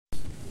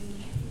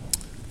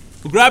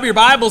Well, grab your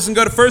Bibles and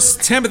go to 1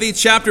 Timothy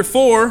chapter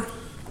 4.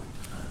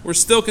 We're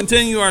still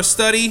continuing our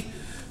study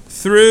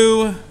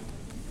through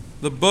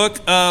the book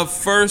of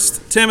 1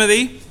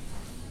 Timothy.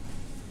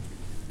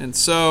 And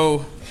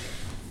so,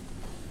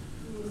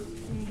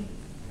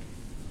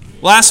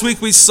 last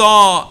week we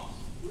saw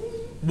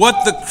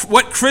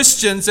what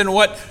Christians and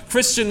what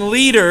Christian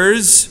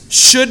leaders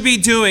should be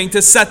doing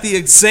to set the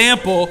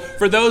example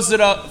for those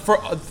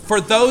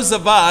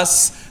of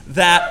us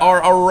that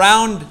are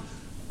around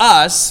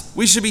us.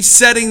 We should be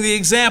setting the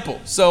example.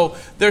 So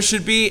there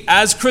should be,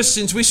 as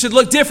Christians, we should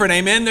look different,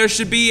 amen? There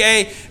should be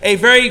a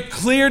very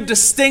clear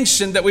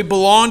distinction that we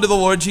belong to the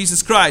Lord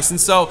Jesus Christ. And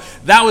so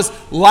that was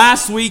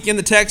last week in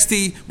the text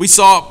we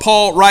saw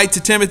Paul write to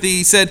Timothy.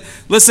 He said,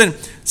 listen,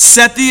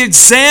 set the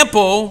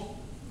example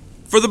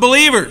for the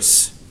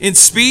believers in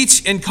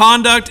speech, in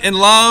conduct, in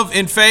love,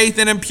 in faith,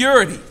 and in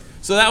purity.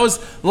 So that was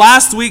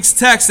last week's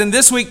text. And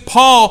this week,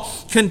 Paul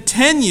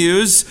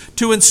continues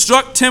to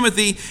instruct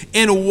Timothy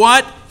in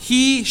what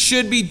he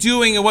should be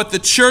doing and what the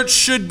church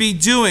should be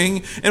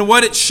doing and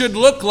what it should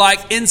look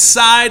like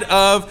inside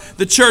of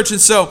the church.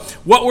 And so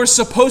what we're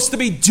supposed to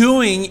be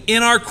doing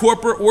in our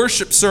corporate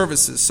worship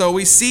services. So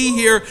we see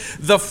here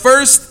the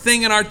first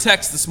thing in our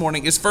text this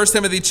morning is 1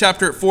 Timothy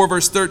chapter 4,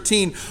 verse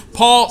 13.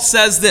 Paul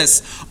says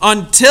this,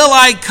 "Until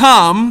I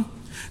come,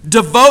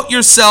 devote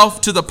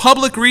yourself to the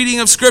public reading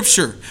of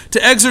Scripture,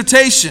 to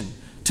exhortation,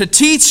 to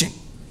teaching."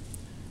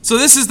 So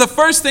this is the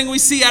first thing we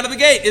see out of the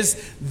gate, is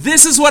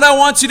this is what I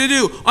want you to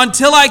do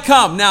until I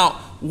come. Now,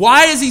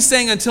 why is he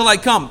saying until I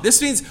come?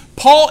 This means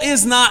Paul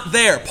is not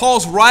there.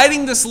 Paul's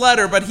writing this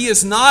letter, but he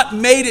has not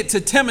made it to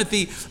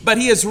Timothy, but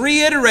he has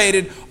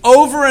reiterated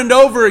over and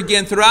over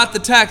again throughout the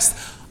text,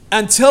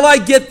 until I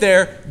get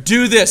there,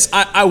 do this.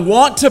 I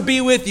want to be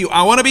with you.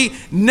 I want to be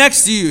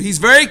next to you. He's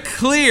very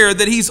clear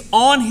that he's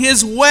on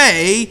his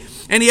way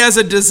and he has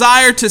a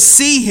desire to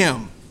see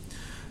him.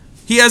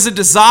 He has a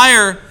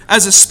desire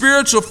as a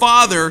spiritual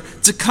father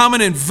to come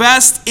and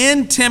invest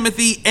in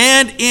Timothy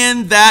and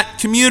in that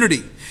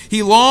community.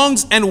 He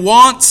longs and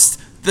wants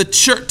the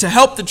church to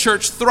help the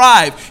church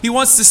thrive. He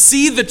wants to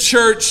see the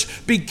church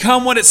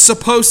become what it's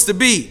supposed to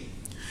be.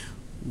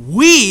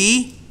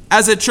 We,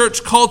 as a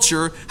church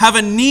culture, have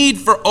a need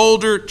for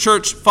older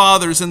church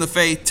fathers in the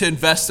faith to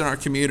invest in our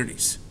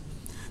communities.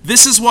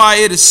 This is why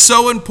it is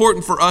so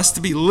important for us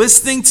to be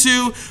listening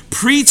to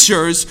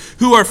preachers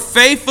who are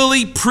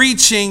faithfully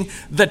preaching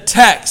the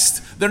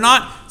text. They're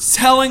not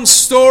telling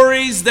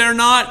stories. They're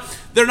not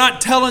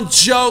telling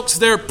jokes.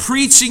 They're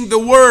preaching the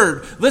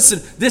word.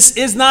 Listen, this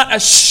is not a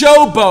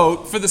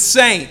showboat for the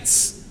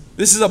saints.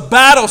 This is a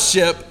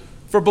battleship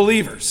for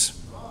believers.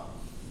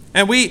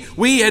 And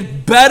we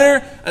had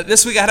better,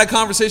 this week I had a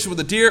conversation with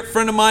a dear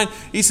friend of mine.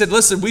 He said,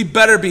 listen, we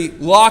better be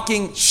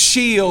locking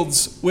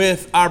shields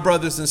with our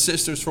brothers and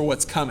sisters for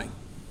what's coming.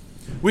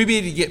 We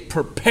need to get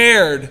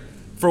prepared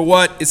for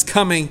what is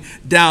coming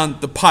down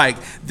the pike.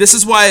 This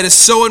is why it is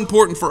so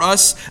important for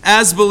us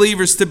as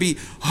believers to be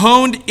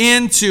honed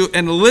into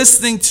and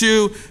listening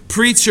to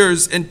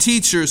preachers and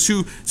teachers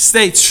who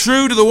stay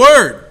true to the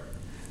word.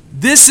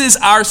 This is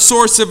our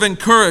source of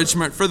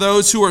encouragement for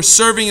those who are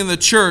serving in the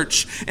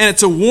church, and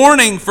it's a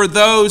warning for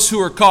those who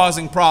are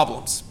causing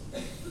problems.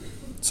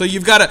 So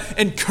you've got an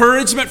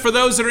encouragement for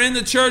those that are in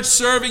the church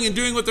serving and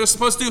doing what they're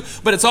supposed to do,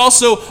 but it's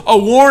also a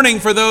warning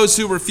for those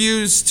who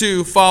refuse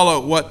to follow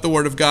what the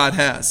Word of God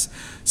has.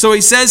 So he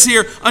says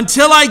here,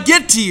 until I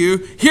get to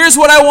you, here's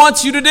what I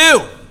want you to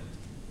do.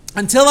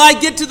 Until I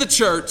get to the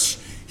church,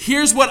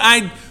 here's what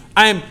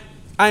I'm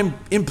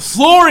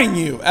imploring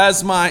you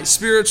as my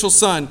spiritual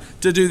son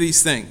to do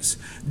these things.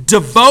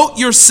 Devote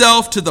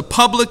yourself to the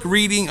public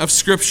reading of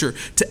Scripture,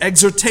 to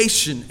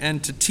exhortation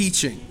and to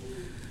teaching.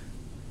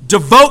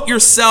 Devote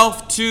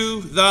yourself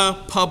to the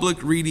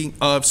public reading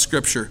of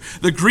Scripture.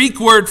 The Greek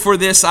word for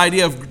this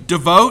idea of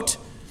devote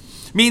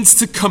means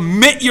to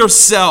commit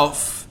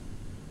yourself,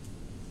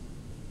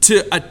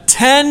 to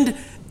attend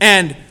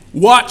and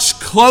watch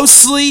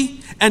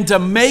closely, and to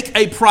make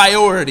a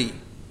priority.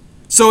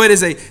 So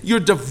you're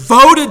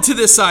devoted to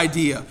this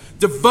idea.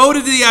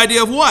 Devoted to the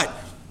idea of what?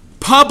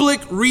 Public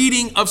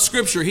reading of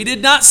Scripture. He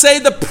did not say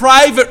the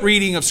private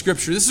reading of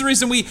Scripture. This is the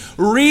reason we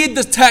read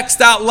the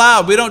text out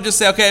loud. We don't just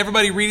say, okay,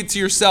 everybody read it to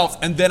yourself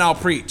and then I'll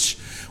preach.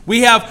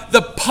 We have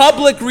the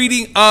public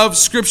reading of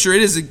Scripture.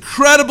 It is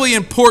incredibly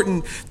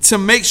important to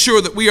make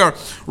sure that we are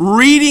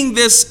reading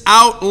this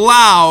out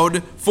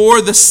loud for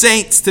the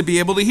saints to be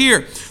able to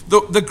hear.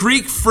 The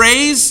Greek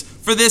phrase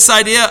for this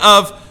idea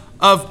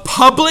of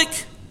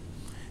public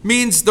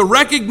means the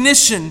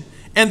recognition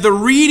and the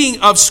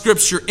reading of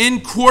Scripture in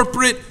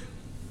corporate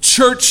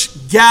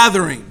church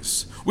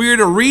gatherings. We are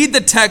to read the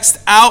text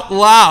out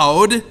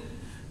loud,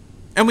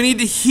 and we need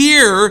to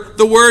hear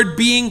the word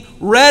being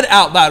read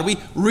out loud. We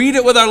read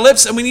it with our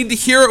lips, and we need to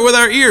hear it with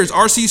our ears.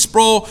 R.C.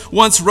 Sproul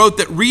once wrote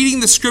that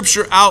reading the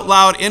Scripture out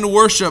loud in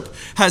worship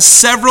has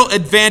several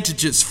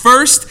advantages.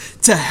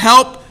 First, to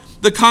help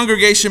the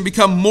congregation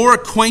become more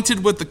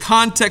acquainted with the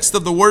context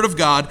of the Word of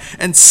God.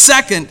 And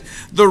second,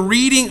 the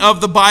reading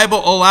of the Bible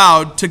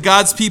aloud to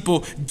God's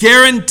people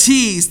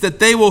guarantees that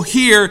they will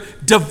hear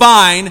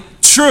divine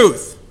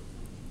truth.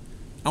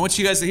 I want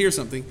you guys to hear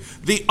something.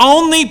 The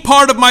only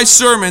part of my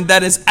sermon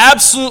that is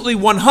absolutely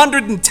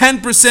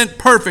 110%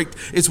 perfect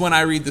is when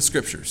I read the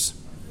Scriptures.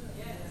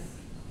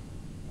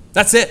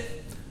 That's it.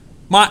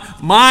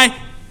 My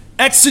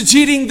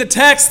exegeting the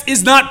text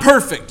is not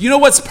perfect. You know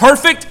what's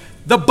perfect?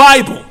 The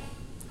Bible.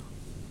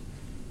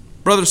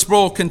 Brother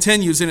Sproul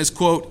continues in his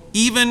quote,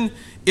 even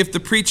if the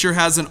preacher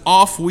has an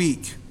off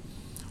week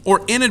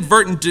or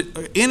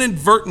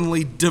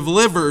inadvertently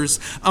delivers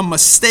a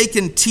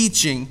mistaken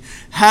teaching,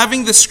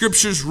 having the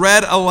Scriptures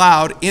read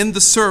aloud in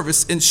the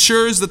service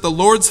ensures that the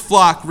Lord's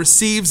flock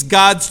receives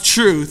God's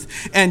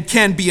truth and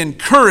can be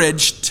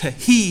encouraged to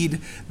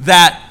heed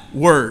that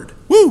word.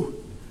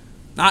 Woo!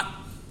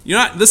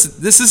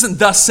 This isn't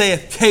thus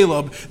saith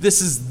Caleb.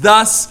 This is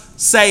thus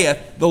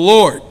saith the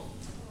Lord.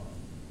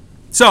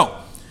 So,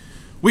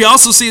 we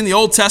also see in the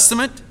Old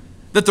Testament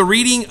that the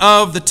reading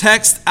of the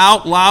text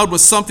out loud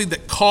was something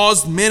that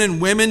caused men and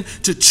women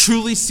to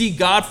truly see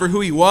God for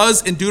who he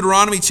was. In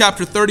Deuteronomy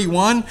chapter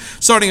 31,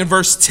 starting in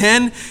verse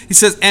 10, he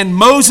says, "And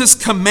Moses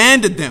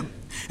commanded them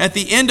at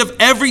the end of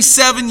every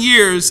 7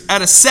 years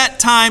at a set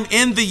time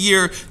in the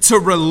year to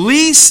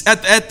release,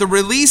 at the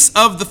release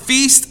of the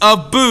Feast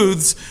of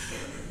Booths,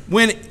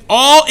 when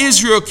all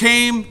Israel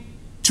came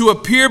to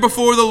appear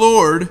before the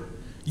Lord,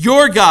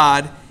 your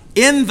God,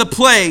 in the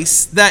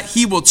place that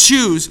he will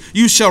choose,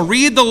 you shall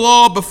read the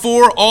law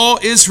before all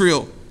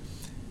Israel.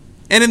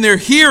 And in their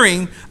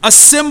hearing,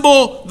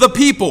 assemble the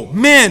people,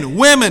 men,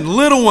 women,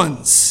 little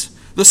ones,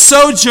 the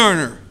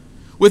sojourner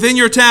within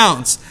your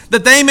towns,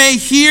 that they may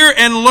hear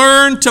and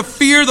learn to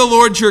fear the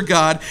Lord your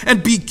God,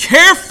 and be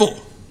careful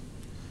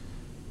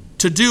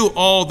to do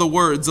all the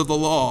words of the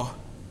law.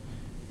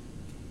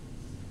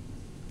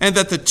 And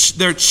that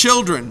their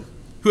children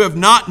who have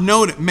not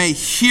known it may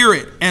hear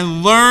it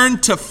and learn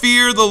to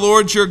fear the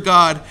Lord your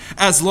God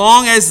as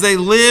long as they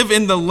live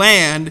in the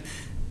land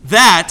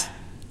that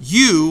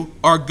you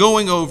are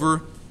going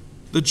over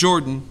the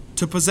Jordan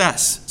to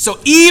possess." So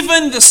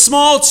even the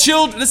small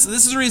children, this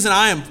is the reason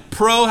I am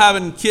pro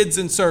having kids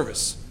in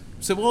service.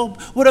 You say, well,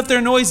 what if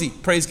they're noisy?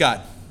 Praise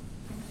God.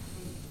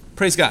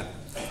 Praise God.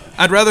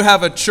 I'd rather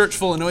have a church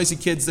full of noisy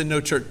kids than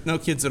no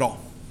kids at all.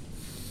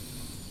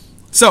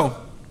 So,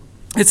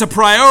 it's a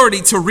priority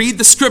to read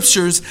the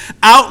Scriptures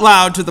out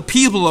loud to the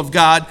people of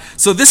God.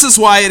 So this is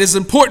why it is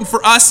important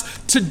for us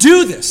to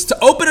do this, to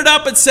open it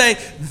up and say,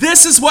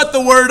 this is what the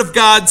Word of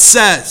God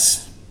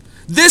says.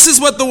 This is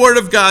what the Word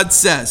of God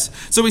says.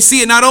 So we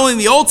see it not only in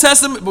the Old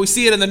Testament, but we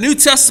see it in the New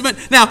Testament.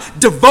 Now,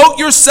 devote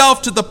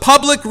yourself to the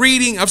public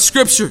reading of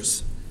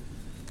Scriptures.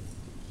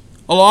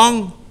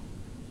 Along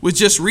with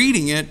just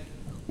reading it,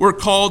 we're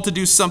called to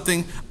do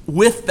something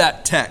with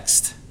that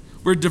text.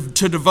 We're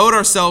to devote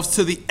ourselves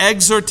to the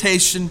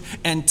exhortation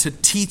and to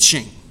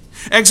teaching.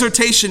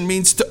 Exhortation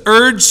means to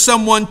urge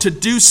someone to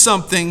do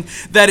something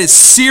that is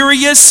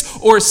serious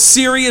or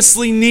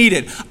seriously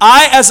needed.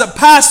 I, as a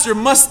pastor,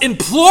 must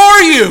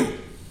implore you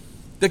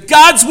that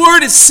God's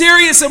word is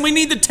serious and we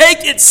need to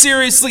take it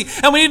seriously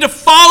and we need to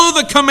follow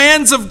the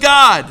commands of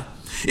God.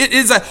 It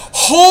is a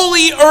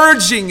holy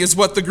urging is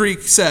what the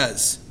Greek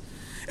says.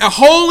 A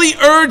holy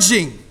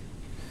urging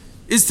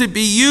is to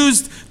be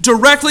used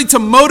directly to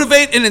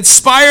motivate and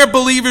inspire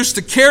believers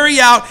to carry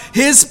out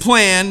his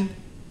plan,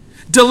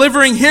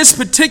 delivering his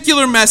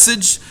particular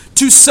message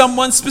to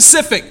someone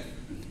specific.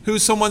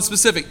 Who's someone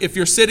specific? If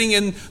you're sitting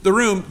in the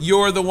room,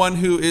 you're the one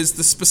who is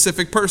the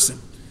specific person.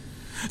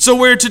 So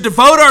we're to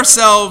devote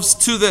ourselves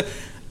to the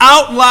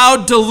out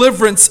loud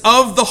deliverance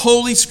of the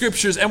Holy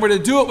Scriptures, and we're to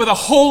do it with a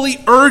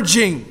holy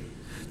urging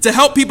to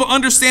help people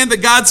understand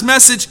that God's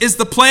message is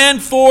the plan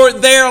for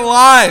their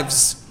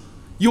lives.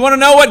 You want to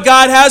know what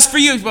God has for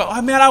you? Well,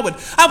 man, I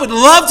would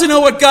love to know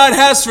what God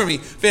has for me.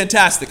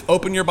 Fantastic.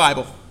 Open your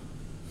Bible.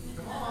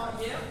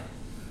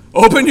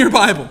 Open your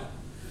Bible.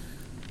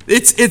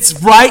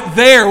 It's right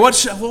there. What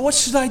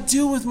should I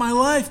do with my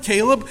life,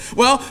 Caleb?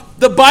 Well,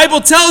 the Bible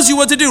tells you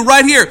what to do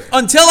right here.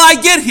 Until I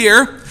get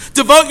here,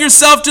 devote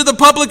yourself to the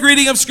public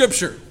reading of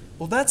Scripture.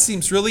 Well, that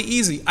seems really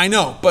easy. I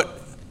know,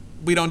 but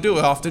we don't do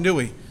it often, do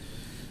we?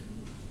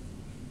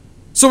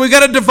 So we've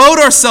got to devote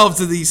ourselves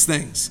to these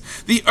things.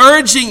 The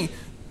urging,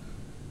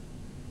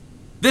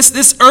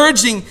 this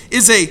urging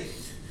is a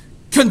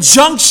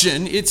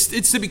conjunction. It's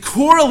to be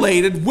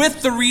correlated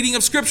with the reading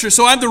of Scripture.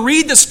 So I'm to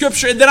read the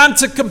Scripture and then I'm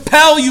to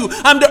compel you.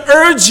 I'm to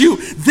urge you.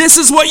 This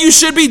is what you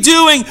should be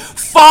doing.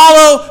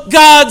 Follow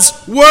God's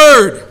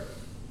Word.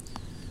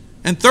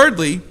 And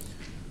thirdly,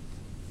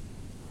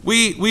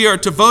 we are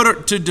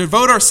to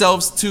devote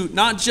ourselves to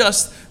not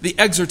just the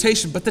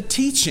exhortation, but the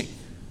teaching.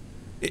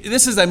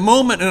 This is a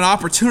moment and an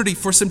opportunity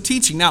for some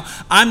teaching. Now,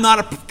 I'm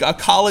not a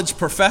college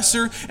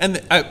professor,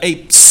 and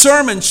a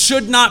sermon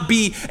should not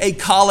be a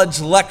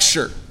college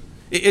lecture.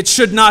 It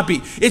should not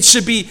be. It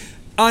should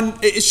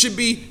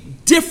be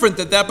different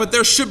than that, but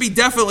there should be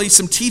definitely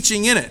some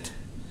teaching in it.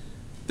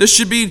 This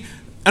should be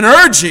an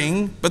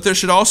urging, but there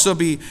should also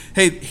be,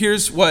 hey,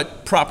 here's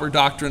what proper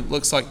doctrine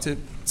looks like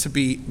to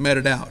be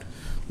meted out.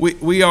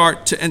 We are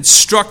to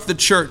instruct the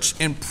church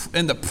in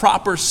the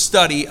proper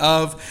study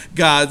of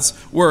God's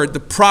word, the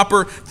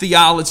proper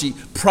theology,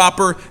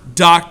 proper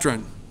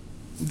doctrine.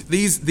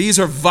 These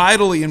are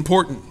vitally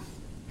important.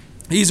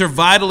 These are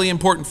vitally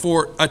important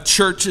for a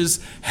church's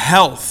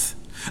health.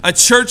 A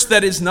church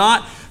that is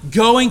not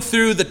going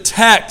through the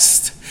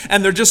text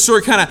and they're just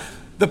sort of kind of,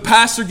 the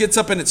pastor gets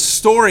up in its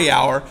story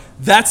hour.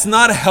 That's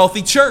not a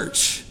healthy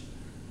church.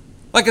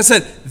 Like I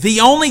said,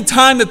 the only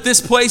time that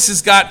this place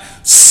has got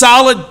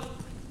solid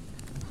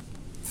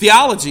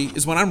theology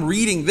is when I'm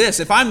reading this.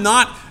 If I'm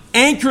not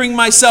anchoring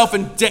myself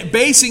and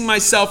basing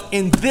myself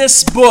in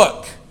this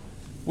book,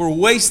 we're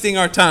wasting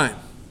our time.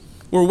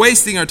 We're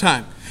wasting our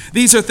time.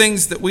 These are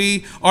things that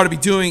we ought to be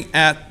doing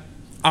at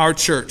our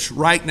church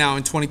right now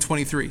in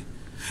 2023.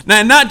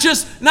 Now, not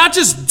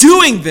just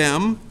doing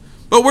them,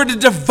 but we're to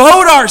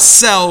devote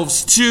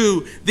ourselves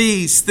to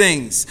these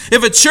things.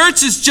 If a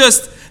church is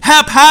just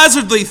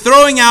haphazardly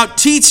throwing out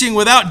teaching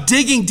without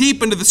digging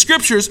deep into the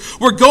scriptures,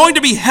 we're going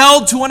to be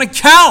held to an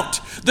account.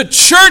 The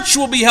church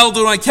will be held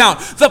to an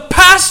account. The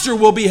pastor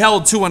will be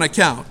held to an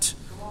account.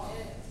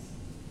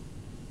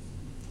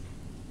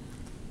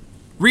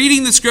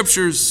 Reading the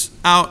scriptures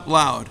out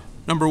loud,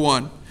 number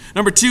one.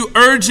 Number two,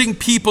 urging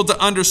people to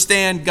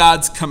understand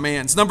God's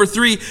commands. Number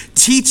three,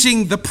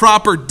 teaching the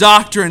proper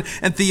doctrine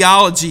and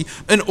theology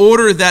in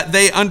order that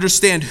they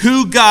understand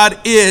who God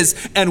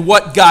is and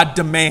what God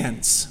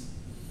demands.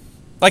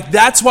 Like,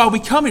 that's why we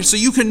come here, so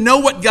you can know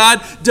what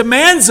God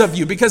demands of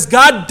you, because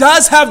God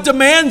does have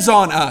demands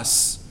on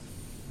us.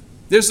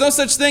 There's no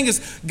such thing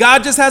as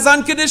God just has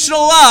unconditional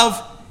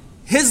love.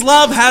 His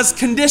love has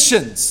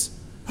conditions.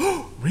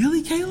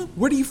 Really, Caleb?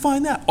 Where do you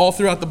find that? All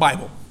throughout the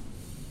Bible.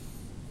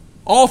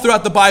 All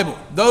throughout the Bible.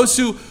 Those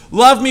who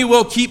love me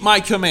will keep my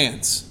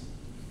commands.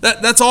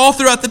 That's all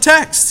throughout the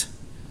text.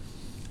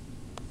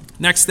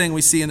 Next thing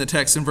we see in the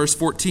text in verse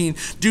 14.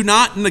 Do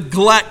not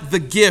neglect the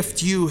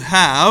gift you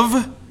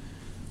have,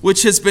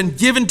 which has been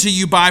given to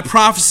you by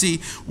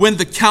prophecy when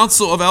the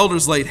council of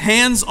elders laid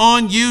hands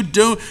on you.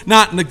 Do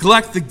not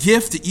neglect the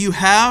gift that you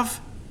have.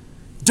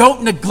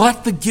 Don't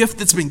neglect the gift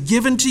that's been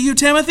given to you,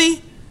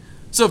 Timothy.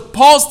 So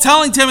Paul's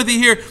telling Timothy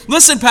here,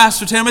 listen,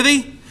 Pastor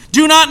Timothy,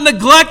 do not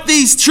neglect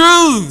these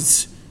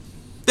truths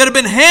that have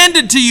been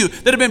handed to you,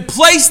 that have been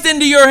placed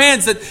into your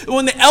hands, that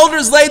when the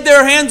elders laid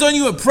their hands on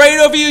you and prayed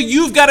over you,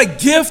 you've got a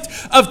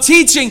gift of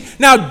teaching.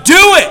 Now do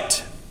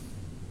it.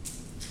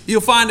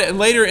 You'll find it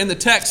later in the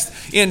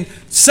text in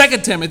 2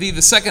 Timothy,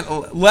 the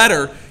second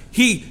letter,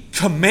 he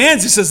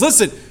commands, he says,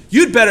 listen,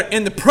 you'd better,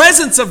 in the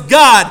presence of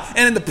God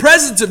and in the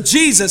presence of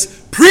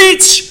Jesus,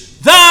 preach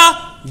the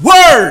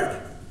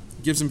word.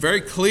 He gives him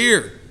very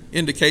clear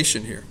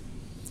indication here.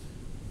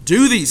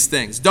 Do these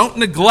things. Don't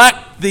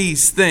neglect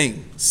these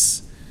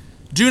things.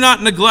 Do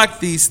not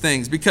neglect these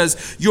things,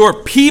 because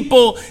your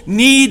people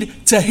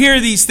need to hear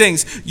these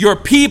things. Your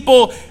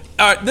people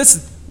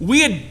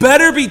we had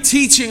better be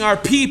teaching our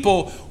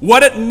people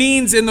what it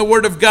means in the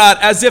Word of God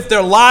as if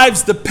their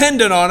lives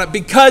depended on it,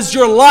 because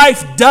your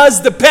life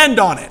does depend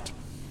on it.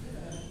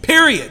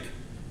 Period.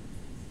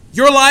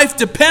 Your life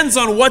depends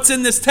on what's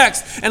in this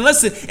text. And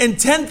listen, in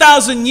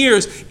 10,000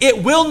 years,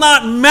 it will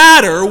not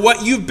matter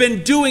what you've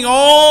been doing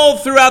all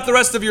throughout the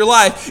rest of your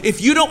life.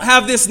 If you don't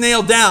have this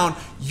nailed down,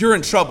 you're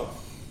in trouble.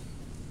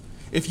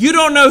 If you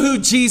don't know who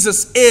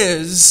Jesus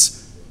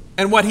is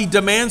and what he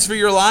demands for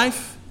your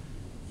life,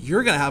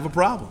 you're going to have a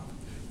problem.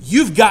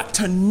 You've got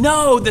to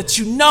know that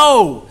you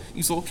know.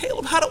 You say, well,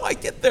 Caleb, how do I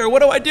get there?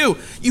 What do I do?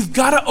 You've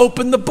got to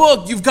open the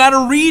book. You've got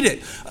to read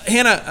it.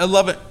 Hannah, I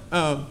love it.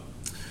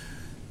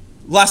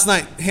 Last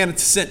night, Hannah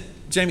sent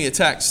Jamie a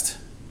text.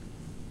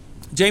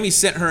 Jamie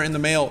sent her in the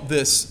mail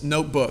this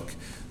notebook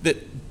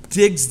that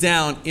digs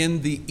down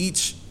in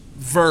each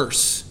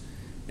verse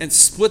and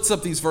splits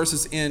up these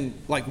verses in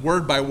like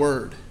word by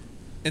word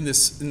in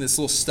this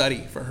little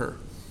study for her,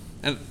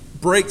 and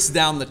breaks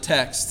down the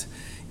text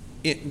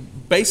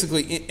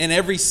basically in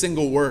every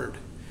single word.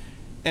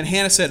 And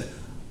Hannah said,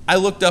 I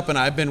looked up and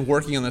I've been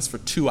working on this for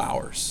 2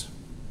 hours.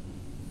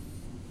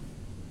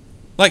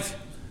 Like,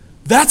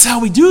 that's how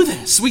we do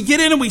this. We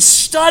get in and we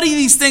study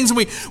these things,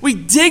 and we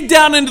dig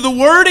down into the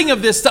wording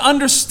of this to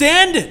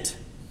understand it.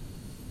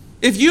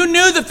 If you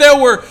knew that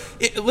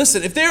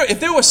if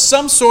there was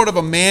some sort of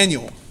a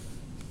manual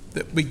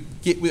that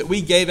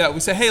we gave out, we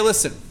say, hey,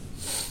 listen,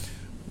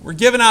 we're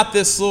giving out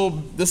this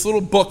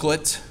little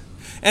booklet,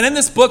 and in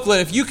this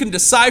booklet, if you can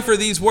decipher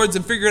these words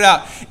and figure it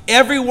out,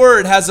 every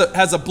word has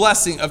a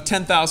blessing of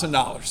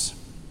 $10,000.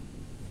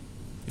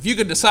 If you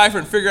could decipher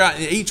and figure out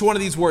each one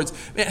of these words,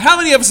 man, how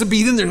many of us would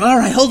be in there? All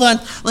right, hold on.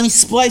 Let me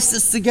splice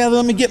this together.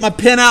 Let me get my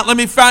pen out. Let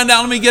me find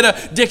out. Let me get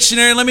a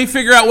dictionary. Let me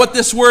figure out what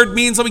this word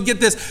means. Let me get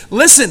this.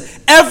 Listen,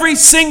 every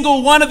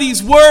single one of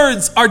these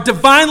words are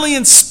divinely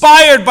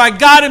inspired by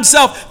God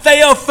himself.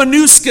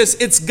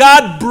 Theophaneuskus. It's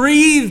God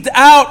breathed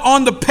out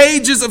on the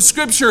pages of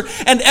Scripture.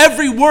 And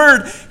every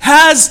word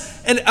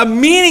has a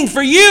meaning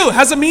for you,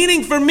 has a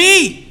meaning for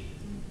me.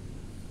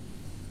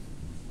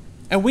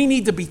 And we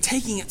need to be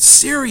taking it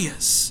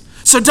serious.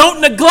 So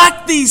don't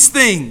neglect these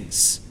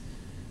things.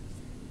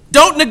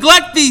 Don't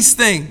neglect these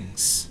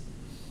things.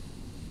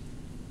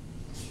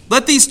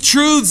 Let these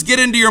truths get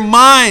into your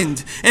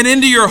mind and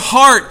into your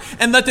heart,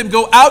 and let them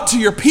go out to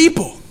your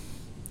people.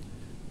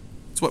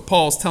 That's what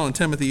Paul's telling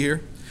Timothy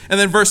here. And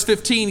then verse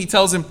 15, he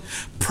tells him,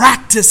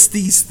 practice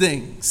these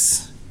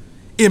things.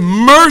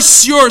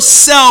 Immerse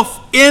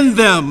yourself in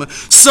them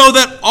so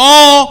that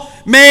all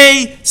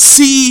may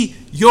see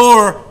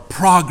your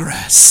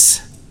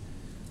progress.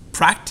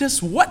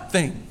 Practice what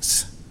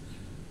things?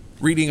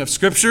 Reading of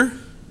Scripture,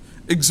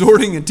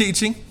 exhorting and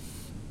teaching.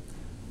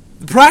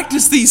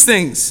 Practice these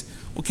things.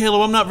 Well,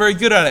 Caleb, I'm not very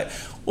good at it.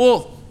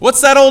 Well,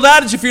 what's that old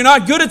adage? If you're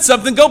not good at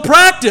something, go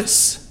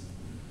practice.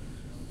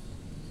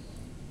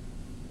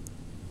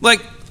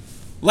 Like,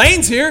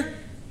 Lane's here.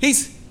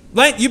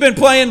 Lane, you've been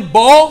playing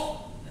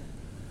ball?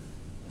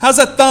 How's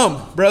that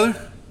thumb,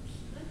 brother?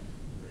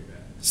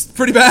 It's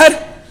pretty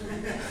bad?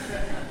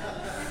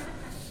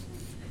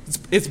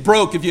 It's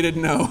broke if you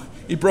didn't know.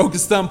 He broke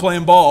his thumb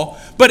playing ball.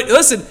 But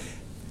listen,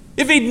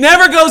 if he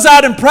never goes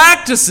out and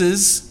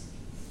practices,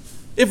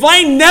 if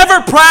Lane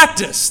never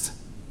practiced,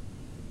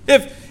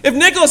 if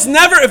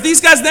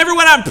these guys never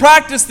went out and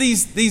practiced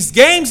these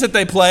games that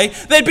they play,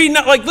 they'd be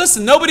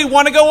listen, nobody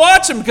want to go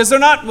watch them because they're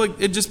not,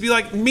 it'd just be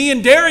like me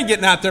and Darren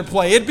getting out there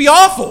play. It'd be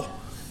awful.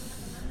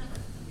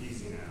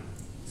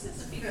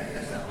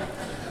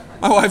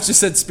 My wife just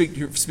said,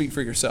 speak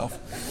for yourself.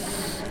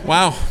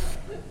 Wow.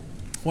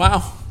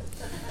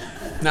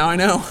 Now I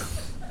know.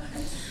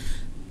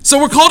 So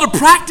we're called to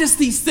practice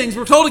these things.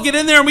 We're told to get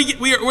in there and we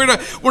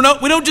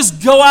don't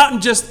just go out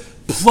and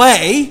just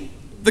play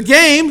the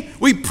game.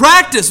 We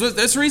practice.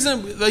 That's the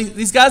reason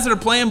these guys that are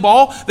playing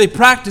ball, they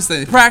practice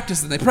and they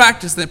practice and they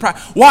practice and they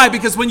practice. Why?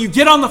 Because when you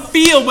get on the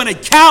field, when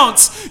it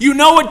counts, you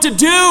know what to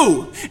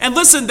do. And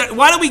listen,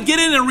 why do we get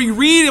in and we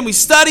read and we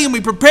study and we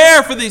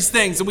prepare for these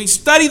things and we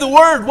study the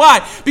Word?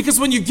 Why? Because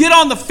when you get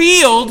on the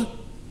field,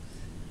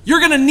 you're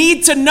going to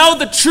need to know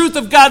the truth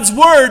of God's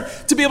Word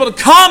to be able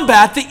to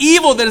combat the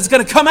evil that is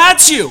going to come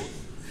at you.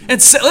 And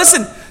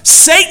listen,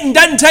 Satan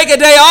doesn't take a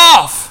day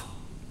off.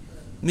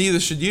 Neither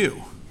should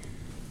you.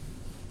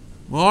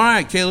 Well, all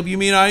right, Caleb, you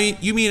mean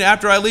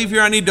after I leave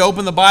here I need to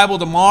open the Bible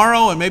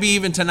tomorrow and maybe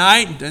even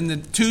tonight and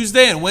then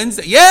Tuesday and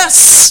Wednesday?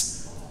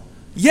 Yes!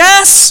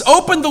 Yes!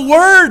 Open the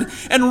Word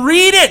and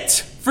read it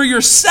for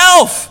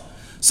yourself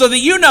so that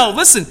you know.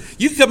 Listen,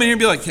 you can come in here and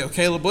be like,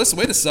 Caleb, listen,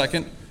 wait a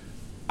second.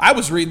 I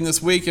was reading this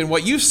week and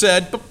what you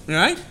said,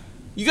 right?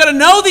 You got to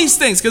know these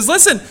things because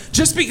listen,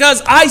 just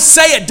because I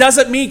say it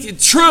doesn't mean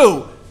it's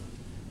true.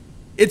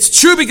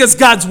 It's true because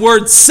God's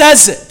Word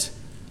says it,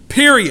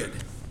 period.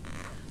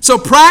 So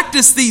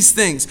practice these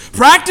things.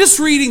 Practice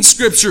reading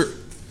Scripture.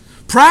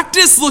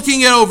 Practice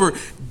looking it over,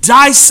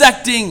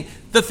 dissecting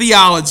the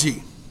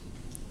theology.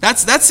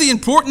 That's the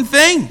important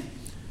thing.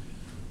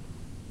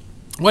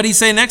 What do you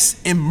say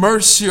next?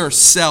 Immerse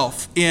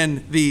yourself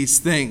in these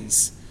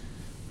things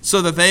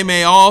so that they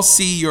may all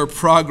see your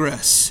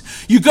progress.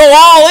 You go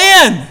all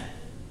in.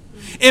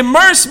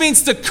 Immerse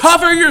means to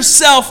cover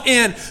yourself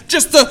in,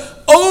 just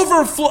to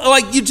overflow,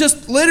 like you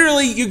just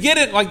literally, you get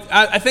it, like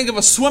I think of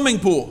a swimming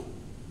pool.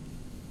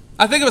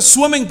 I think of a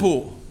swimming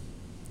pool.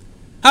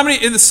 How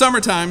many, in the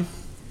summertime,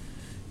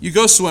 you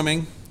go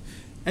swimming,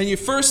 and you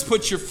first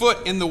put your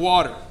foot in the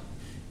water.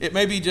 It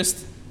may be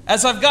just,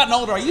 as I've gotten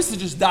older, I used to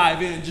just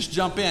dive in and just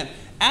jump in.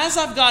 As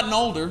I've gotten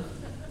older,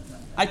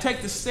 I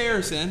take the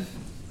stairs in.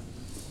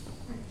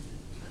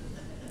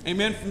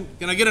 Amen?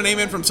 Can I get an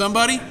amen from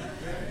somebody?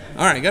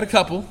 All right, got a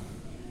couple.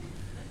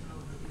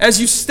 As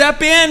you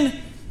step in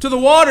to the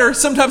water,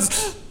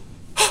 sometimes,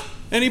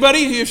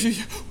 anybody?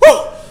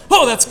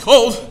 Oh, that's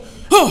cold.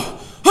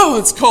 Oh,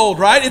 it's cold,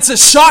 right? It's a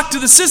shock to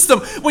the system.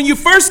 When you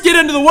first get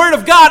into the Word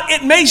of God,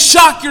 it may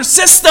shock your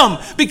system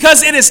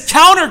because it is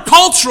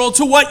countercultural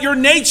to what your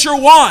nature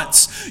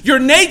wants. Your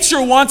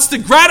nature wants to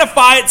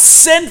gratify its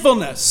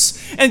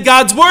sinfulness. And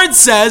God's Word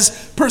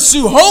says,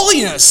 pursue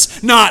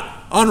holiness, not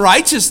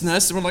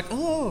unrighteousness. And we're like,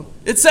 oh,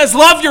 it says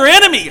love your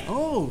enemy.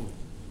 Oh,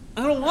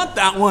 I don't want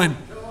that one.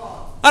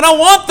 I don't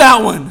want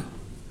that one.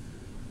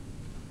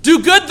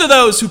 Do good to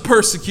those who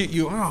persecute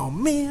you. Oh,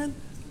 man.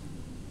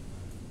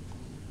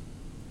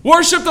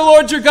 Worship the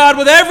Lord your God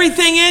with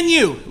everything in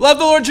you. Love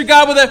the Lord your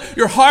God with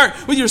your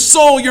heart, with your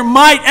soul, your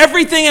might,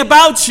 everything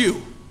about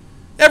you.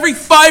 Every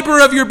fiber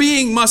of your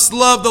being must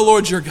love the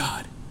Lord your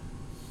God.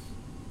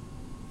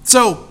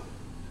 So,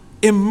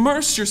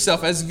 immerse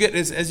yourself as you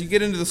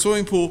get into the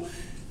swimming pool.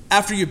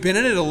 After you've been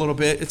in it a little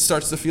bit, it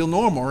starts to feel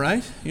normal,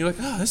 right? You're like,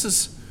 oh, this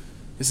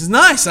is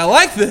nice. I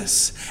like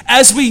this.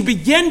 As we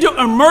begin to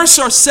immerse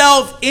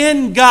ourselves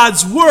in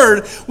God's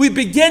Word, we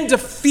begin to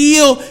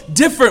feel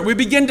different. We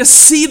begin to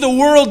see the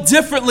world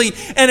differently,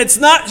 and it's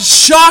not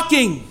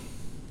shocking.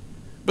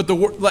 But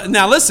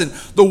now listen,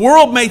 the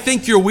world may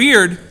think you're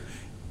weird.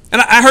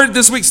 And I heard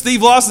this week,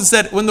 Steve Lawson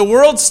said, when the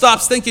world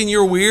stops thinking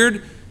you're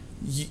weird,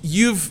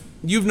 you've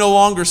no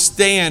longer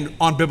stand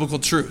on biblical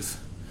truth.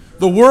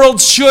 The world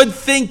should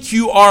think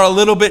you are a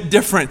little bit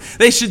different.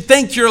 They should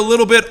think you're a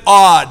little bit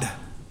odd.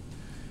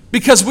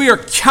 because we are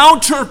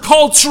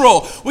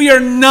countercultural. We are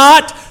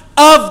not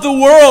of the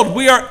world.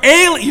 We are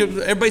alien.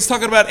 Everybody's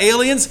talking about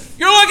aliens.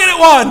 You're looking at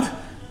one.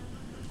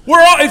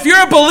 If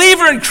you're a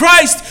believer in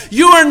Christ,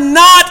 you are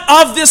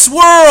not of this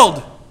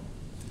world.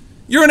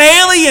 You're an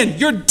alien.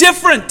 You're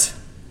different.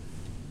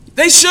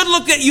 They should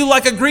look at you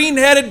like a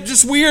green-headed,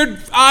 just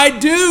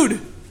weird-eyed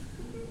dude.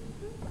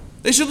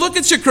 They should look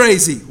at you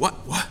crazy. What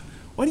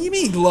do you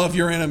mean, love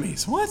your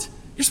enemies? What?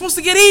 You're supposed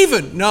to get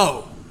even.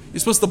 No. You're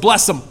supposed to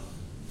bless them.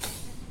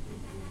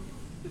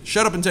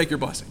 Shut up and take your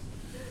blessing.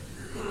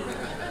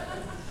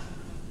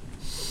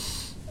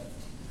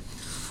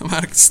 I'm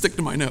going to stick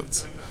to my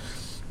notes.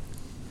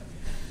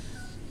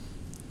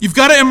 You've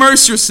got to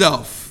immerse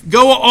yourself.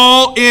 Go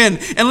all in.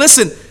 And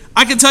listen,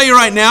 I can tell you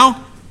right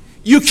now,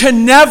 you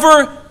can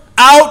never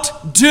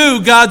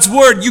outdo God's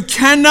word. You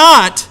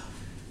cannot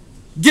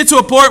get to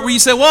a point where you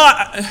say,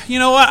 well, you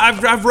know what,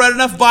 I've read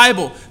enough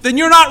Bible. Then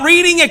you're not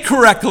reading it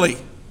correctly.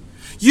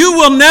 You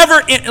will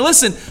never,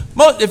 listen,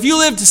 if you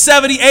live to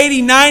 70,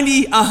 80,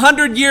 90,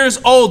 100 years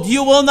old,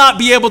 you will not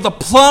be able to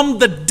plumb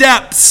the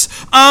depths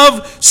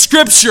of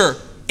Scripture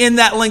in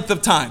that length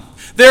of time.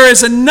 There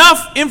is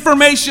enough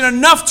information,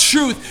 enough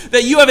truth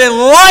that you have a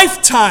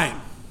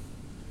lifetime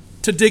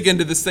to dig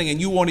into this thing, and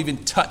you won't even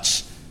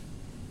touch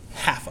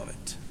half of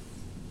it.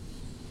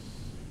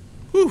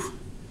 Whew.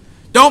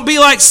 Don't be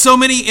like so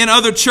many in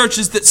other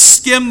churches that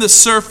skim the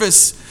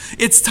surface.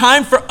 It's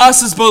time for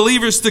us as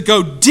believers to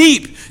go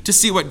deep to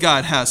see what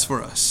God has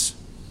for us.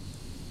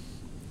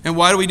 And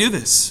why do we do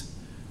this?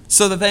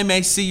 So that they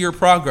may see your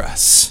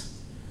progress.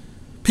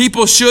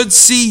 People should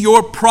see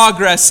your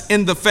progress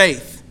in the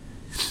faith.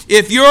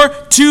 If you're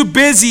too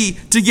busy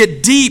to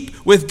get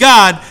deep with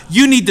God,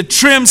 you need to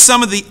trim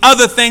some of the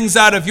other things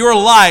out of your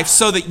life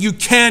so that you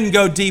can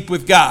go deep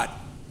with God.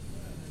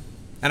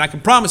 And I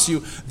can promise you,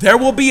 there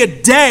will be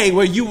a day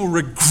where you will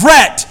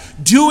regret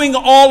doing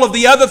all of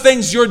the other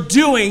things you're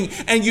doing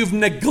and you've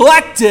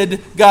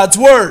neglected God's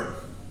word.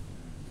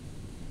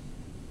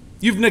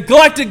 You've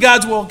neglected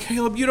God's word. Well,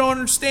 Caleb, you don't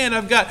understand.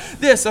 I've got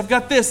this, I've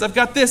got this, I've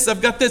got this,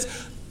 I've got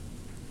this.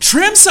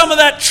 Trim some of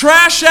that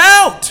trash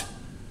out.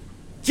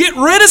 Get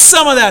rid of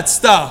some of that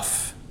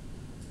stuff.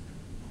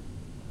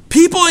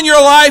 People in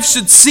your life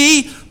should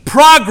see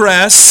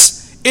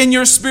progress in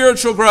your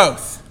spiritual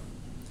growth.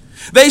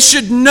 They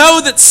should know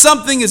that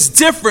something is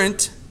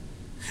different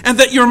and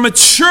that you're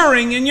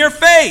maturing in your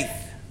faith.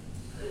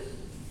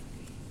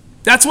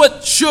 That's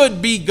what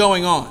should be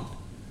going on.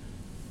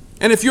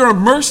 And if you're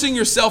immersing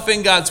yourself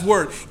in God's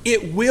word,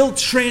 it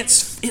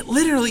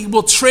literally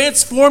will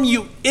transform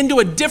you into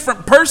a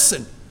different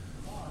person.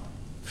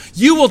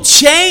 You will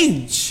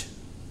change.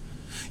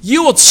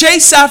 You will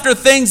chase after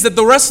things that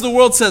the rest of the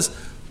world says,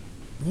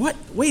 "What?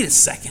 Wait a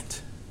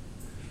second.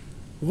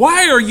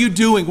 Why are you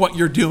doing what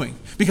you're doing?"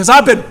 Because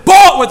I've been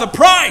bought with a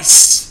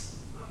price.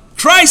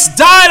 Christ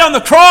died on the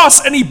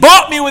cross and he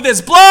bought me with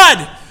his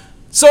blood.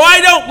 So I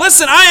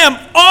am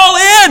all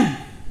in.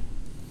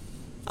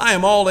 I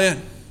am all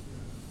in.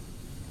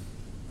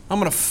 I'm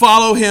going to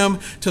follow him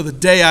till the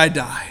day I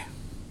die.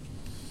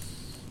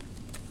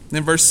 And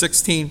then verse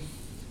 16.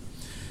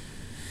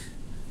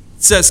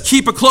 It says,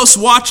 keep a close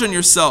watch on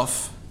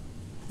yourself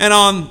and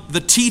on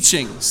the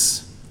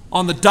teachings,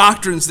 on the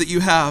doctrines that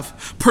you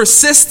have.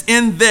 Persist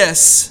in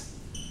this.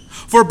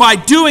 For by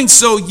doing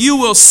so, you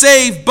will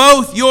save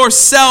both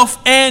yourself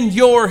and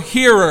your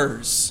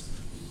hearers.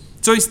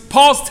 So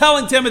Paul's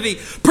telling Timothy,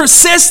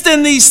 persist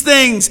in these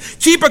things.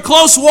 Keep a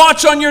close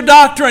watch on your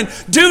doctrine.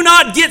 Do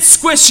not get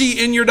squishy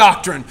in your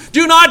doctrine.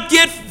 Do not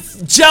get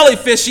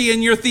jellyfishy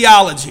in your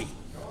theology.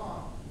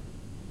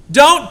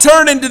 Don't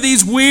turn into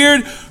these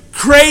weird,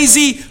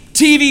 crazy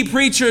TV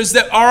preachers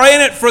that are in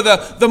it for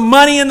the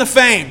money and the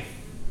fame.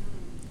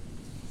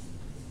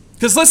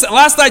 Because listen,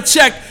 last I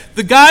checked,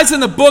 the guys in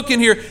the book in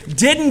here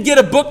didn't get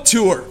a book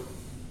tour.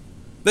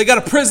 They got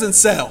a prison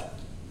cell.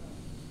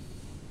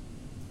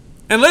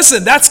 And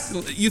listen,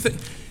 you think,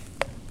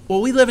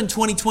 well, we live in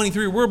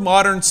 2023. We're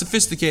modern,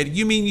 sophisticated.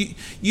 You mean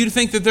you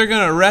think that they're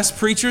going to arrest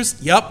preachers?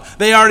 Yep,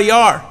 they already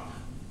are.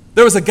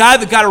 There was a guy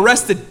that got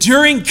arrested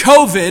during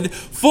COVID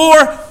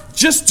for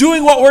just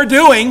doing what we're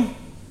doing.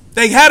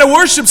 They had a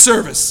worship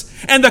service.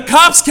 And the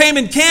cops came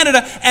in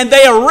Canada and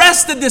they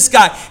arrested this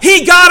guy.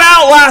 He got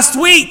out last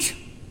week.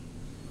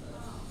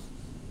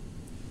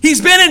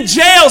 He's been in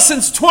jail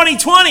since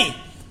 2020.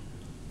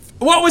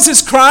 What was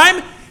his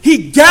crime?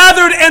 He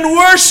gathered and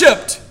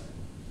worshiped.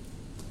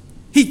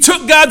 He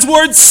took God's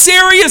word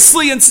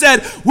seriously and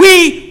said,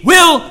 we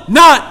will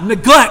not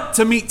neglect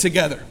to meet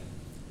together.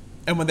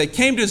 And when they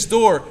came to his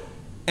door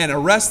and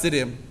arrested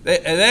him, they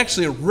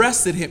actually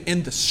arrested him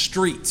in the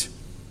street.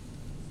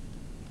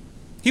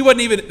 They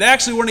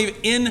actually weren't even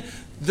in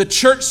the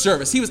church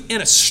service. He was in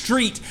a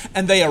street,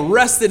 and they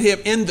arrested him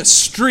in the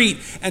street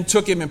and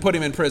took him and put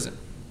him in prison.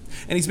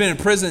 And he's been in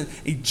prison.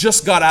 He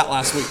just got out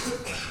last week.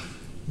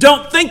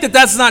 Don't think that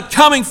that's not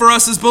coming for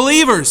us as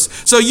believers.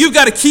 So you've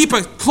got to keep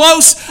a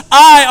close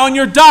eye on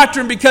your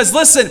doctrine because,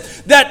 listen,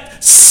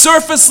 that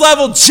surface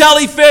level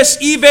jellyfish,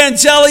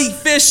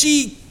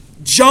 evangelifishy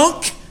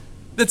junk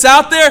that's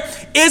out there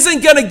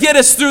isn't going to get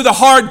us through the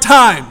hard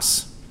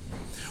times.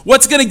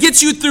 What's going to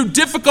get you through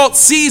difficult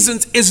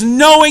seasons is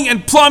knowing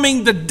and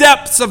plumbing the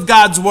depths of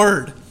God's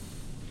Word.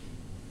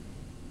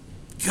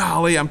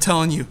 Golly, I'm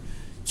telling you,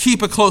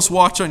 keep a close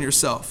watch on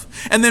yourself.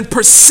 And then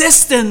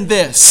persist in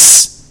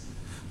this.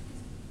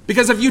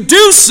 Because if you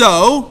do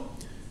so,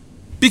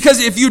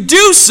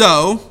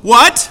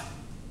 what?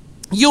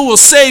 You will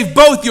save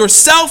both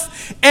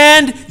yourself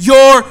and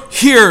your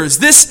hearers.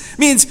 This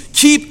means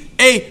keep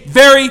a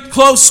very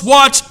close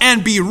watch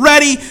and be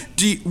ready,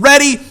 be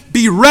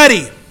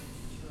ready.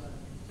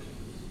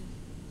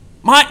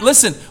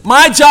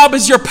 My job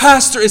as your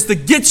pastor is to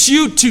get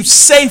you to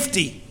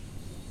safety.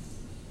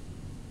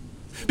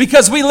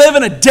 Because we live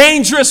in a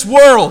dangerous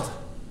world.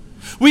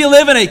 We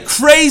live in a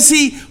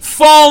crazy,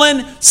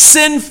 fallen,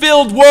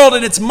 sin-filled world,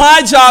 and it's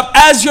my job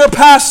as your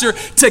pastor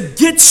to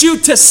get you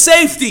to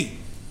safety.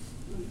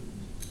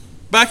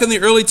 Back in the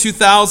early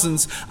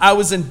 2000s, I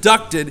was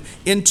inducted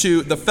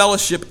into the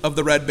Fellowship of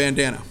the Red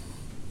Bandana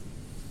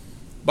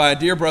by a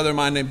dear brother of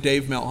mine named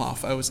Dave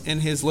Melhoff. I was in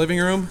his living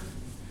room,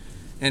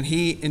 and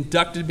he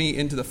inducted me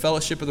into the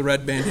Fellowship of the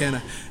Red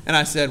Bandana. And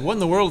I said, what in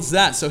the world is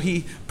that? So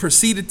he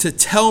proceeded to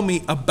tell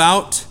me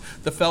about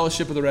the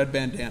Fellowship of the Red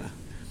Bandana.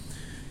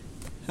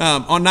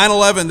 On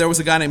 9/11, there was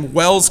a guy named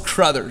Wells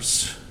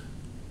Crothers.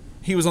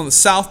 He was on the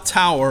South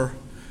Tower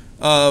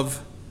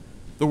of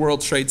the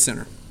World Trade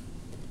Center.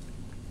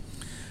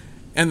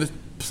 And the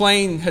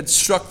plane had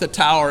struck the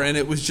tower, and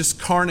it was just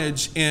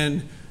carnage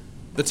in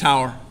the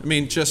tower. I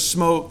mean, just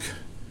smoke,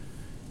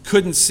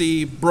 couldn't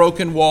see,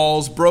 broken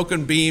walls,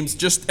 broken beams,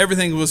 just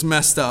everything was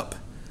messed up.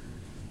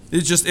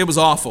 It was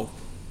awful.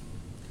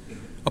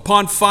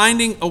 Upon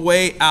finding a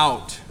way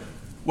out,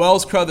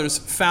 Wells Crothers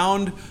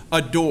found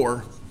a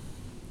door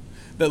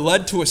that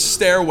led to a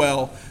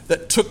stairwell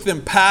that took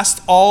them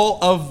past all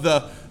of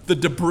the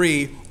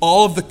debris,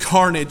 all of the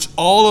carnage,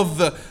 all of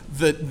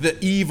the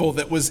evil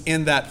that was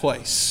in that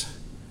place.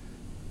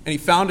 And he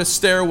found a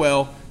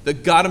stairwell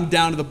that got him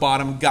down to the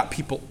bottom and got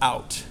people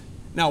out.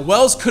 Now,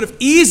 Wells could have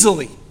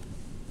easily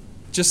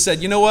just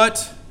said, you know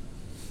what?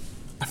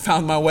 I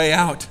found my way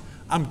out.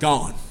 I'm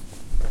gone.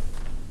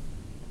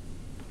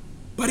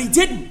 But he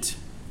didn't.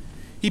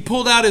 He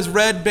pulled out his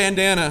red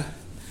bandana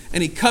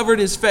and he covered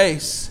his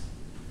face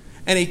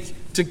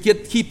to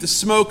keep the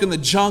smoke and the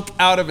junk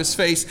out of his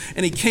face.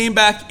 And he came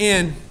back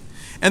in,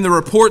 and the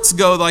reports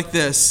go like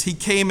this. He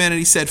came in and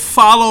he said,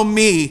 follow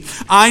me.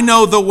 I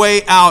know the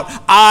way out.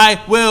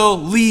 I will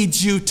lead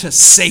you to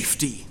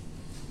safety.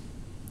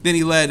 Then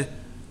he led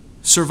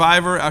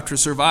survivor after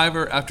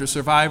survivor after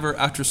survivor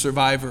after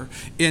survivor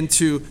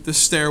into the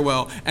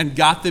stairwell and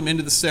got them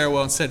into the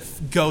stairwell and said,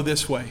 go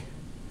this way.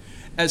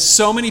 As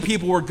so many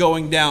people were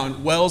going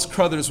down, Wells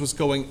Crothers was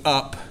going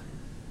up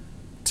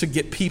to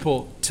get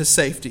people to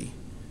safety.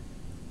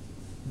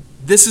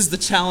 This is the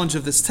challenge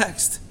of this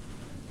text.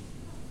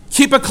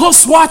 Keep a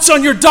close watch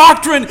on your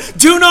doctrine.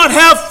 Do not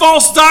have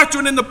false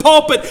doctrine in the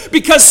pulpit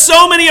because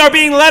so many are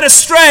being led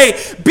astray.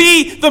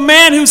 Be the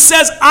man who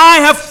says, I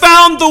have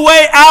found the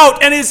way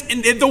out, and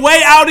the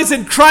way out is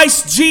in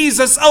Christ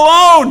Jesus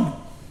alone.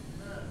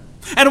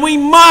 And we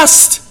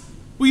must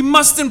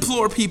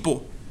implore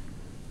people.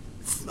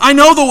 I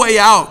know the way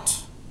out.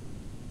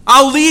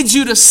 I'll lead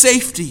you to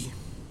safety.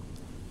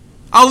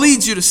 I'll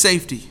lead you to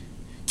safety.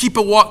 Keep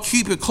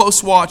a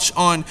close watch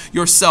on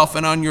yourself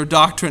and on your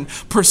doctrine.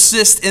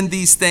 Persist in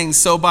these things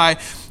so by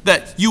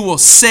that you will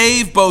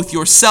save both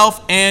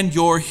yourself and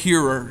your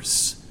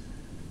hearers.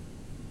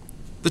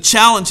 The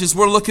challenge is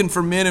we're looking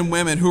for men and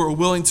women who are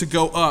willing to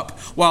go up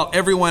while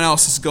everyone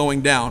else is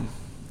going down.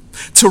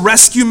 To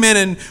rescue men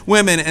and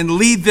women and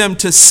lead them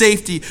to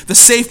safety, the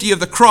safety of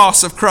the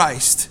cross of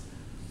Christ.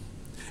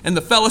 And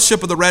the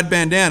Fellowship of the Red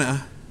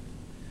Bandana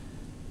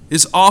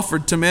is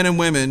offered to men and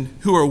women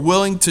who are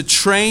willing to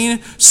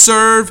train,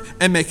 serve,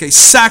 and make a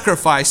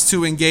sacrifice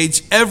to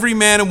engage every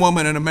man and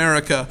woman in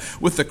America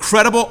with the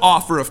credible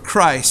offer of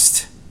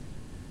Christ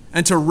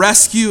and to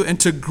rescue and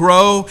to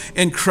grow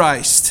in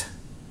Christ.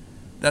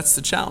 That's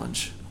the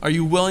challenge. Are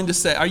you willing to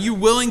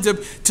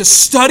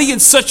study in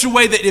such a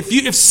way that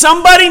if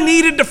somebody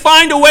needed to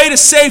find a way to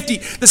safety,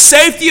 the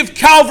safety of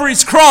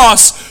Calvary's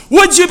cross,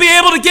 would you be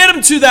able to get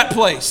them to that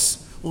place?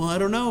 Well, I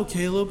don't know,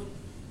 Caleb.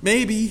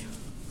 Maybe.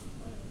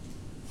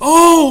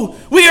 Oh,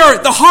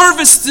 the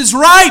harvest is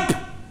ripe.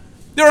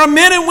 There are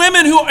men and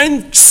women who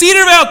in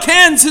Cedarville,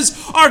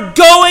 Kansas are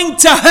going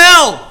to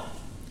hell.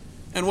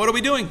 And what are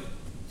we doing?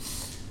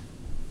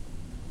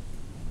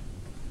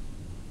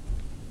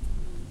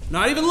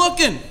 Not even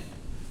looking.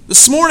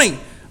 This morning,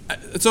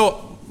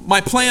 so my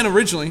plan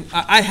originally,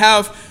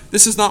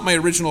 this is not my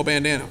original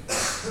bandana.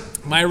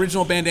 My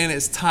original bandana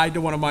is tied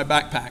to one of my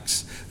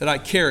backpacks that I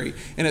carry,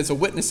 and it's a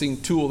witnessing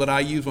tool that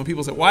I use when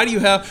people say, why do you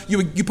have,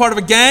 you part of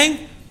a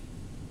gang?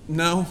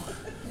 No.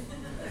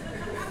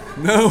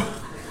 Let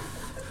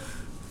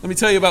me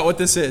tell you about what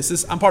this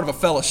is. I'm part of a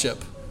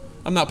fellowship.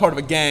 I'm not part of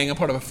a gang, I'm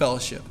part of a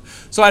fellowship.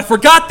 So I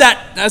forgot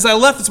that, as I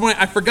left this morning,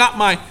 I forgot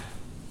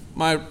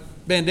my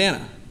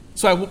bandana.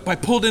 So I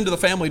pulled into the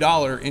Family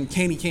Dollar in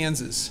Caney,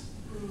 Kansas.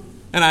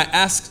 And I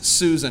asked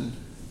Susan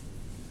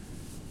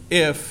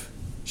if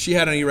she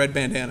had any red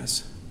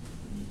bandanas.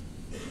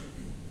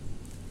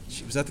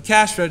 She was at the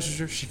cash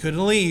register. She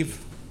couldn't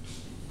leave.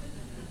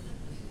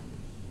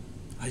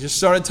 I just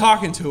started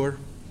talking to her.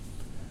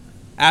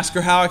 Asked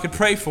her how I could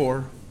pray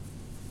for her.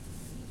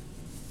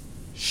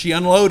 She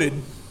unloaded.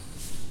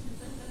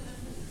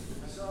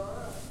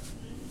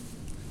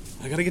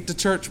 I got to get to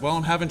church. Well,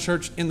 I'm having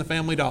church in the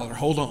Family Dollar.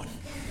 Hold on.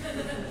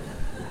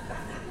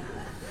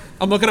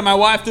 I'm looking at my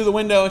wife through the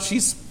window, and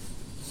she's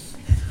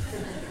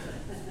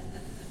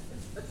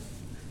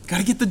got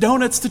to get the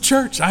donuts to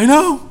church. I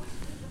know.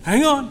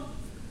 Hang on.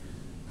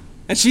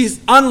 And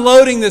she's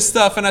unloading this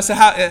stuff, and I said,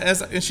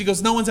 and she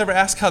goes, no one's ever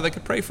asked how they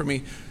could pray for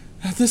me.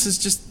 I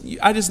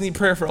just need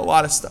prayer for a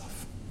lot of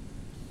stuff.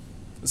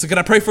 I said, can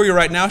I pray for you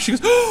right now? She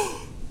goes,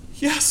 oh,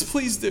 yes,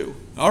 please do.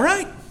 All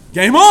right,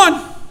 game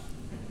on.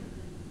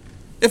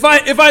 If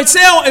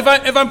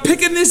I'm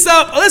picking this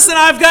up, listen,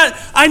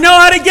 I know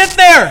how to get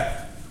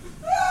there.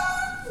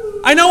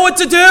 I know what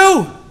to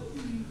do.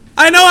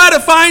 I know how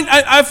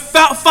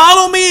to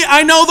follow me.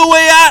 I know the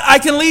way out. I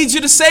can lead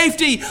you to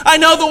safety. I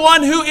know the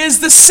one who is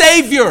the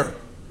Savior.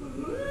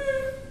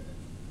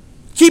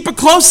 Keep a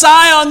close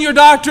eye on your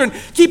doctrine.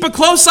 Keep a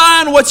close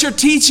eye on what you're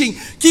teaching.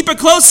 Keep a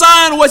close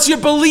eye on what you're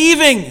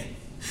believing.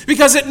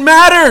 Because it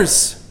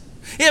matters.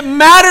 It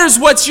matters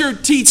what you're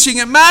teaching.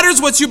 It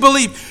matters what you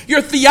believe.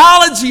 Your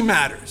theology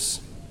matters.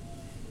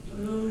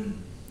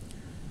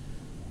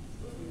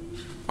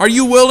 Are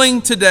you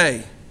willing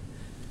today,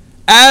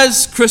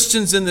 as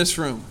Christians in this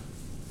room,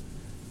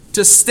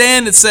 to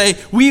stand and say,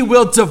 we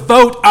will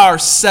devote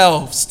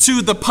ourselves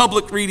to the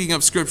public reading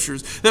of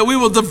Scriptures, that we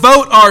will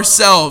devote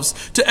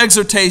ourselves to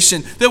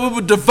exhortation, that we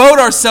will devote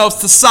ourselves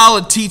to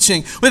solid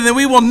teaching, that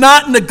we will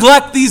not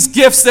neglect these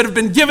gifts that have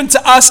been given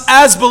to us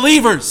as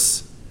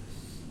believers.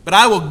 But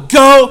I will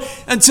go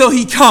until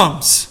He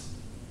comes.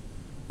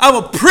 I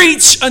will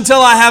preach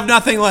until I have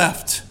nothing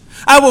left.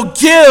 I will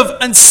give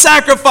and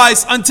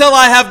sacrifice until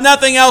I have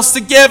nothing else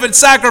to give and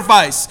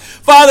sacrifice.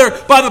 Father,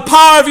 by the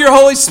power of your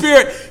Holy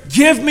Spirit,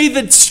 give me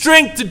the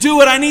strength to do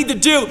what I need to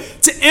do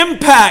to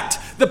impact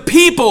the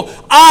people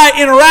I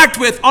interact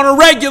with on a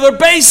regular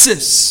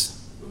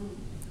basis.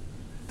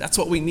 That's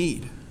what we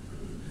need.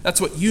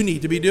 That's what you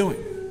need to be doing.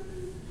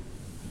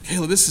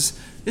 Caleb, this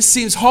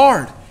seems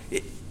hard.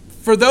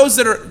 For those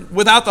that are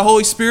without the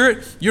Holy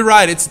Spirit, you're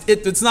right.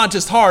 It's not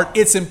just hard,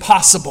 it's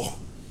impossible.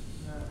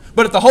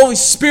 But if the Holy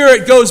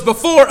Spirit goes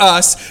before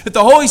us, if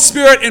the Holy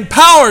Spirit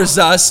empowers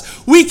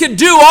us, we can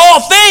do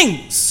all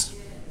things.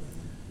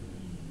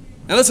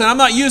 And listen, I'm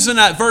not using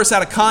that verse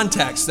out of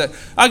context, that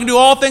I can do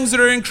all things that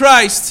are in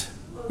Christ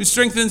who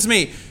strengthens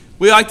me.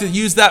 We like to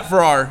use that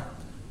for our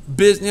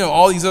business,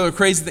 all these other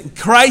crazy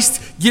things.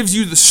 Christ gives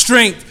you the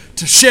strength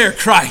to share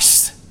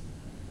Christ.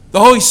 The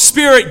Holy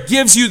Spirit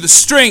gives you the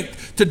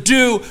strength to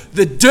do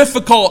the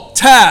difficult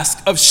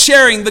task of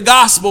sharing the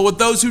gospel with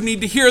those who need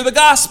to hear the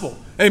gospel.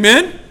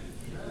 Amen?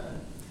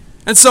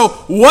 And so,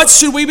 what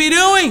should we be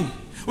doing?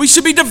 We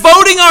should be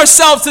devoting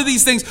ourselves to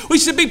these things. We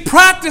should be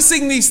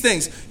practicing these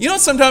things. You know,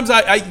 sometimes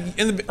I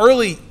in the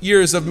early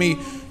years of me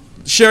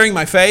sharing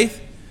my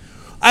faith,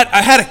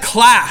 I had a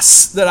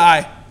class that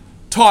I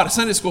taught, a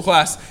Sunday school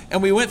class,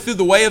 and we went through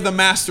the way of the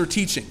master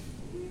teaching.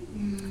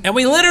 And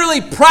we literally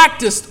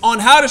practiced on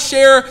how to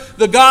share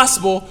the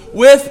gospel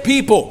with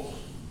people.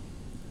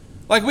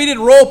 Like we did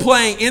role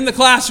playing in the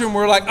classroom.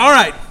 We're like, all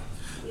right,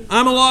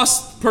 I'm a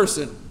lost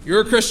person. You're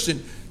a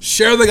Christian.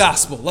 Share the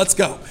gospel. Let's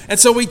go. And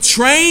so we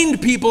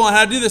trained people on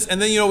how to do this.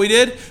 And then you know what we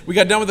did? We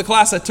got done with the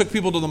class. I took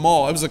people to the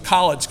mall. It was a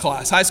college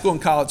class, high school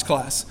and college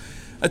class.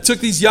 I took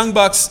these young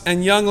bucks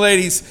and young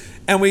ladies,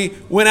 and we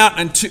went out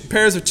in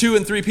pairs of 2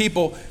 and 3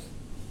 people.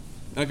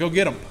 Now go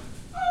get them.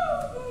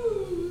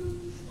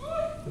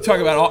 Talk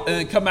about it, and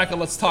then come back and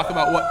let's talk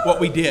about what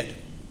we did.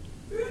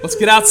 Let's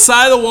get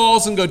outside the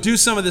walls and go do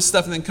some of this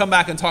stuff, and then come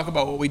back and talk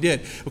about what we did.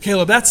 Okay,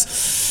 Caleb,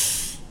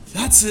 that's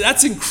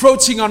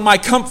encroaching on my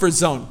comfort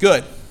zone.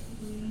 Good.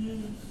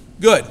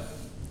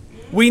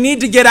 We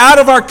need to get out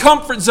of our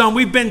comfort zone.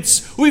 We've been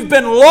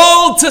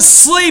lulled to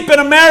sleep in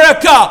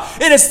America.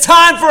 It is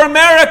time for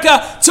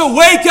America to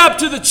wake up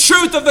to the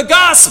truth of the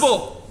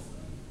gospel.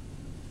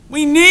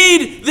 We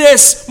need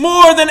this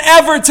more than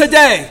ever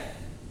today.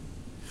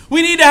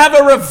 We need to have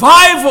a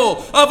revival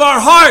of our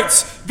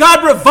hearts.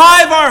 God,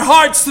 revive our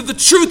hearts to the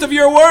truth of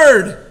your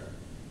word.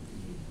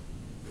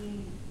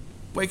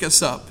 Wake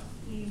us up.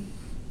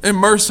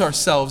 Immerse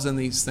ourselves in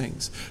these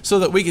things so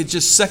that we get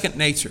just second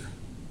nature.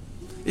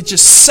 It's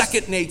just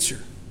second nature.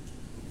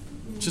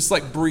 Just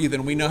like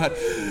breathing. We know how.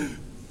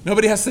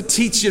 Nobody has to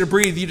teach you to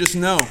breathe. You just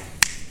know.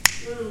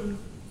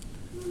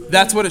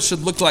 That's what it should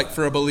look like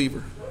for a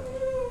believer.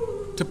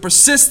 To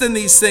persist in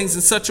these things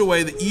in such a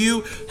way that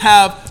you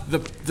have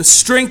the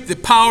strength, the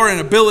power,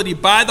 and ability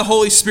by the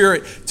Holy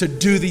Spirit to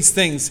do these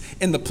things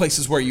in the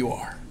places where you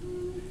are.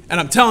 And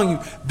I'm telling you,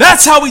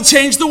 that's how we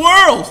change the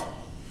world.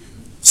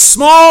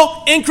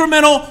 Small,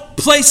 incremental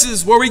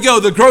places where we go,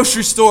 the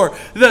grocery store,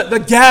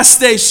 the gas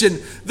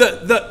station,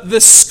 the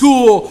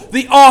school,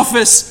 the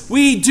office,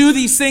 we do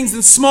these things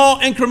in small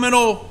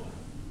incremental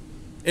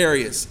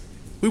areas.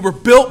 We were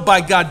built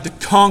by God to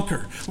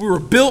conquer. We were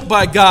built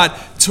by God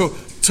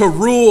to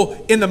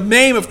rule in the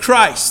name of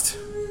Christ.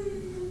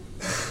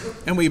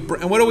 And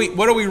what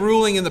are we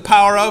ruling in the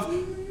power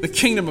of? The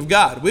kingdom of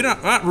God. We're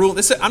not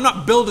ruling. I'm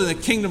not building the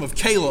kingdom of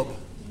Caleb.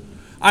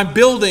 I'm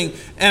building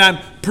and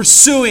I'm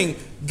pursuing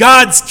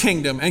God's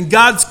kingdom and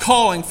God's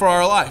calling for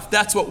our life.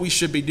 That's what we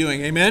should be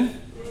doing.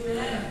 Amen?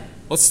 Amen.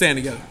 Let's stand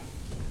together.